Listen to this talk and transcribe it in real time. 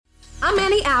I'm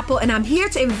Annie Apple, and I'm here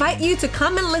to invite you to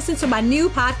come and listen to my new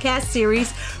podcast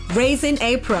series, Raising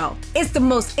a Pro. It's the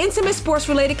most intimate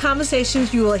sports-related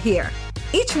conversations you will hear.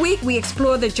 Each week, we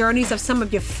explore the journeys of some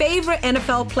of your favorite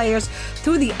NFL players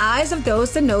through the eyes of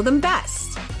those that know them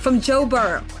best. From Joe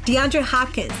Burrow, DeAndre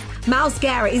Hopkins, Myles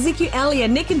Garrett, Ezekiel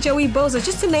Elliott, Nick and Joey Bosa,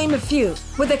 just to name a few.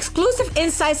 With exclusive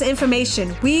insights and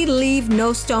information, we leave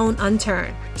no stone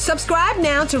unturned. Subscribe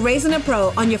now to Raising a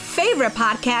Pro on your favorite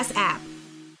podcast app.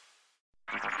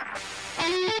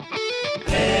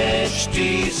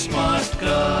 HT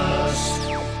Smartcast.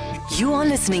 You are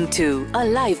listening to a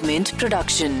Live Mint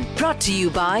production brought to you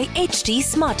by HT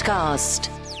Smartcast.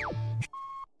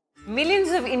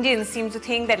 Millions of Indians seem to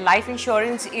think that life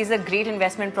insurance is a great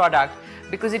investment product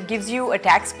because it gives you a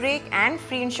tax break and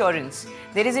free insurance.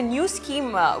 There is a new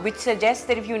scheme which suggests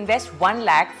that if you invest 1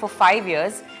 lakh for 5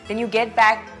 years, then you get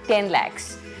back 10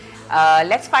 lakhs.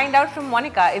 Let's find out from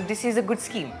Monica if this is a good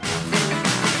scheme.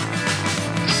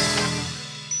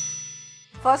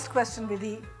 First question,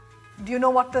 Vidhi. Do you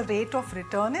know what the rate of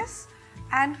return is?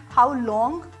 And how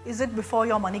long is it before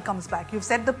your money comes back? You've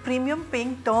said the premium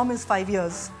paying term is 5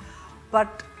 years.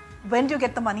 But when do you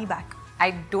get the money back?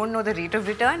 I don't know the rate of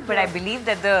return, but I believe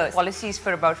that the policy is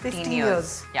for about 15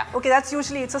 years. Yeah. Okay, that's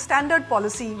usually, it's a standard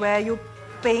policy where you're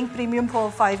paying premium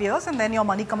for 5 years and then your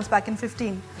money comes back in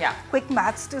 15. Yeah. Quick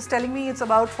maths is telling me it's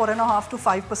about 4.5% to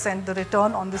 5% the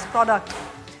return on this product.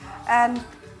 And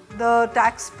the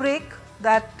tax break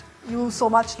that you so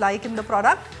much like in the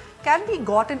product can be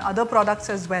got in other products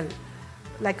as well,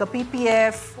 like a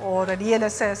PPF or a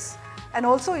DLSS. And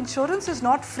also insurance is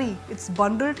not free, it's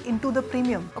bundled into the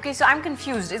premium. Okay, so I'm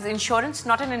confused. Is insurance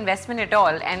not an investment at all?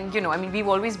 And we've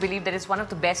always believed that it's one of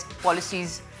the best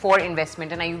policies for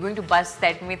investment. And are you going to bust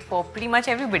that myth for pretty much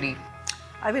everybody?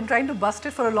 I've been trying to bust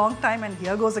it for a long time and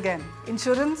here goes again.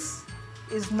 Insurance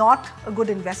is not a good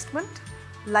investment.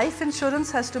 Life insurance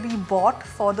has to be bought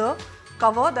for the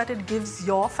cover that it gives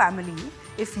your family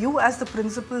if you as the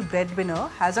principal breadwinner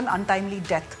has an untimely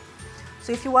death.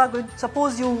 So if you are good,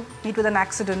 suppose you meet with an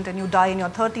accident and you die in your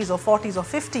 30s or 40s or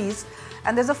 50s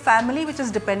and there's a family which is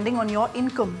depending on your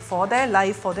income for their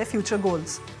life, for their future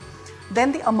goals,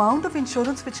 then the amount of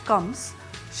insurance which comes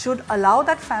should allow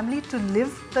that family to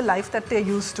live the life that they're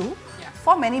used to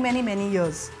for many, many, many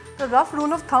years. The rough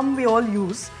rule of thumb we all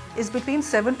use is between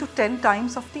 7 to 10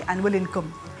 times of the annual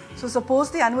income. So suppose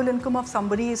the annual income of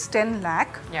somebody is 10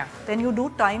 lakh, then you do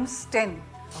times 10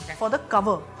 for the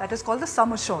cover. That is called the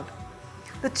sum assured.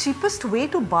 The cheapest way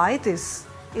to buy this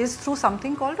is through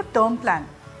something called a term plan.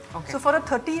 So for a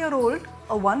 30-year-old,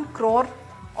 a 1 crore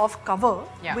of cover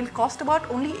will cost about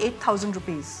only 8,000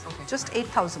 rupees, just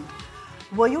 8,000.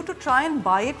 Were you to try and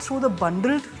buy it through the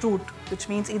bundled route, which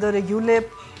means either a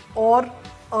ULIP or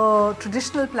a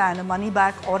traditional plan, a money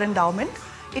back or endowment,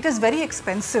 it is very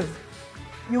expensive.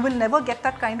 You will never get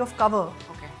that kind of cover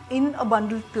in a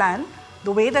bundled plan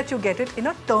the way that you get it in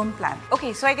a term plan.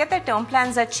 Okay, so I get that term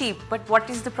plans are cheap, but what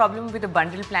is the problem with a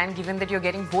bundled plan given that you're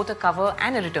getting both a cover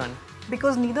and a return?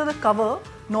 Because neither the cover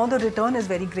nor the return is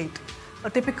very great. A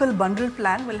typical bundled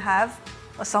plan will have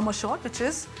a sum assured which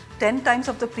is 10 times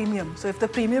of the premium. So if the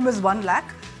premium is 1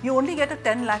 lakh, you only get a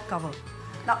 10 lakh cover.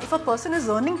 Now if a person is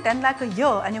earning 10 lakh a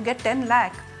year and you get 10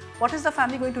 lakh, what is the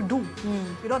family going to do?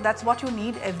 That's what you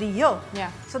need every year.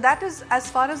 So that is as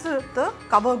far as the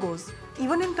cover goes.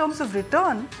 Even in terms of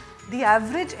return, the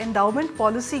average endowment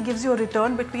policy gives you a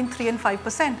return between 3 and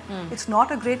 5%. It's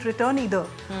not a great return either.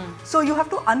 So you have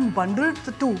to unbundle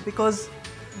the two because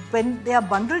when they are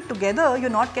bundled together, you're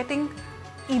not getting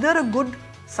either a good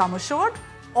sum assured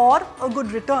or a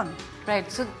good return.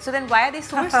 Right. So then why are they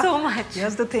sold so much?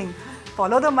 Here's the thing.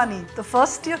 Follow the money. The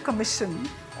first year commission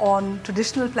on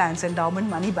traditional plans, endowment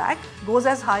money back, goes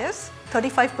as high as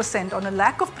 35%. On a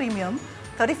lakh of premium,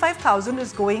 35,000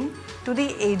 is going to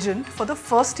the agent for the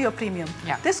first year premium.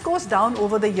 This goes down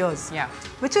over the years,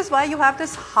 which is why you have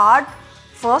this hard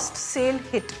first sale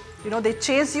hit. They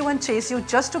chase you and chase you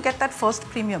just to get that first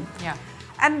premium.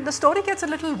 And the story gets a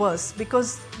little worse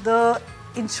because the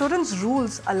insurance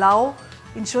rules allow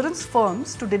insurance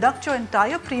firms to deduct your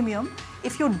entire premium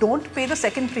if you don't pay the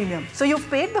second premium. So you've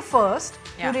paid the first,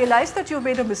 you realize that you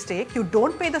made a mistake, you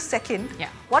don't pay the second,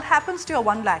 what happens to your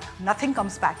 1 lakh? Nothing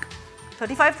comes back.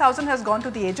 35,000 has gone to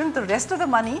the agent, the rest of the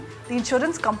money the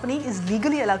insurance company is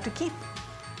legally allowed to keep.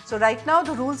 So right now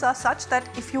the rules are such that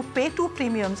if you pay 2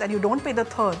 premiums and you don't pay the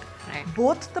third,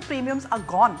 both the premiums are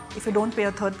gone if you don't pay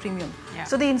a third premium.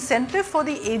 So the incentive for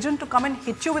the agent to come and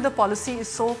hit you with a policy is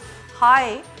so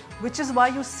high which is why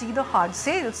you see the hard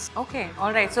sales. Okay,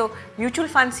 all right. So mutual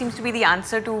fund seems to be the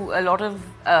answer to a lot of,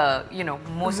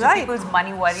 most of people's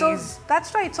money worries. So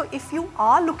that's right. So if you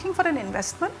are looking for an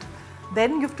investment,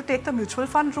 then you have to take the mutual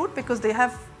fund route because they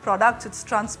have products, it's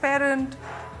transparent,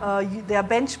 there are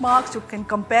benchmarks, you can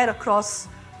compare across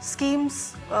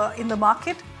schemes in the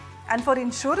market. And for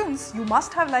insurance, you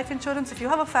must have life insurance. If you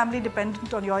have a family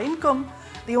dependent on your income,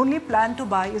 the only plan to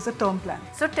buy is a term plan.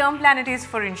 So term plan it is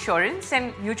for insurance,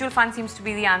 and mutual fund seems to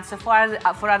be the answer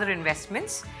for other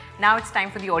investments. Now it's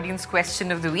time for the audience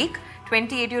question of the week.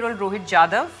 28-year-old Rohit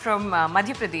Jadhav from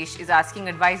Madhya Pradesh is asking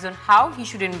advice on how he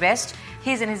should invest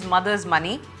his and his mother's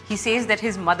money. He says that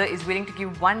his mother is willing to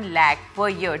give 1 lakh per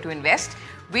year to invest,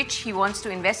 which he wants to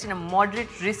invest in a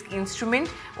moderate risk instrument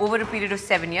over a period of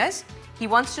 7 years. He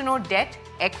wants to know debt,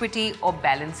 equity or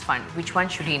balance fund. Which one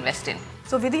should he invest in?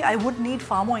 So Vidhi, I would need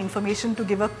far more information to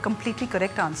give a completely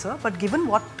correct answer. But given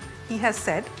what he has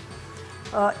said,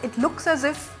 it looks as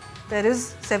if there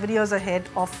is 7 years ahead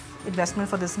of investment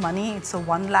for this money. It's a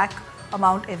 1 lakh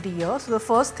amount every year. So the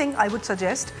first thing I would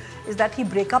suggest is that he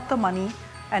break up the money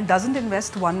and doesn't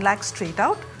invest 1 lakh straight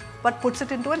out, but puts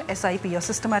it into an SIP, a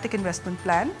systematic investment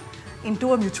plan,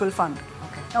 into a mutual fund.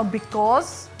 Okay. Now,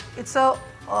 because it's a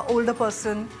older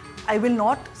person, I will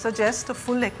not suggest a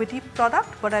full equity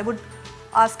product, but I would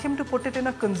ask him to put it in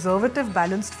a conservative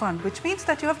balanced fund, which means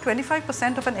that you have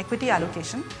 25% of an equity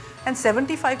allocation and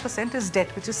 75% is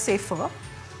debt, which is safer.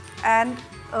 And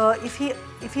if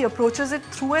he approaches it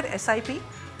through an SIP,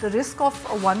 the risk of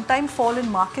a one-time fall in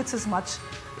markets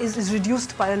is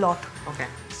reduced by a lot. Okay.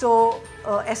 So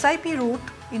SIP route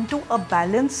into a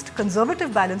balanced,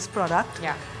 conservative balanced product.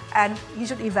 Yeah. And he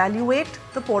should evaluate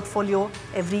the portfolio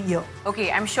every year.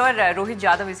 Okay, I'm sure Rohit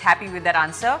Jadhav is happy with that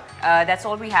answer. That's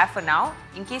all we have for now.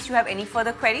 In case you have any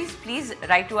further queries, please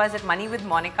write to us at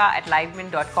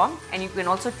moneywithmonica@livemint.com, and you can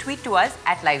also tweet to us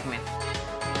at livemint.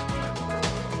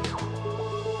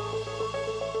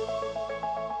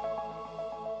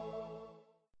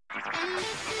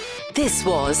 This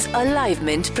was a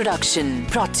Livemint production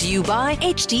brought to you by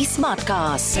HT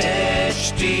Smartcast.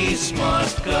 HT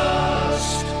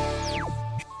Smartcast.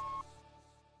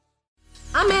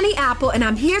 I'm Annie Apple, and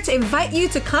I'm here to invite you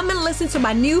to come and listen to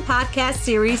my new podcast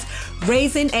series,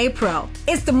 Raising a Pro.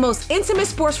 It's the most intimate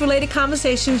sports-related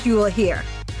conversations you will hear.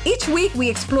 Each week, we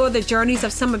explore the journeys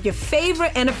of some of your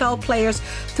favorite NFL players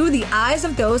through the eyes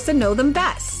of those that know them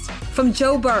best. From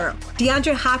Joe Burrow,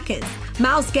 DeAndre Hopkins,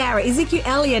 Myles Garrett, Ezekiel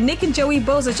Elliott, Nick and Joey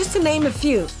Bosa, just to name a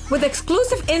few. With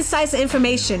exclusive insights and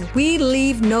information, we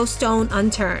leave no stone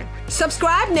unturned.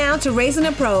 Subscribe now to Raising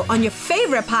a Pro on your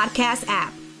favorite podcast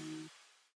app.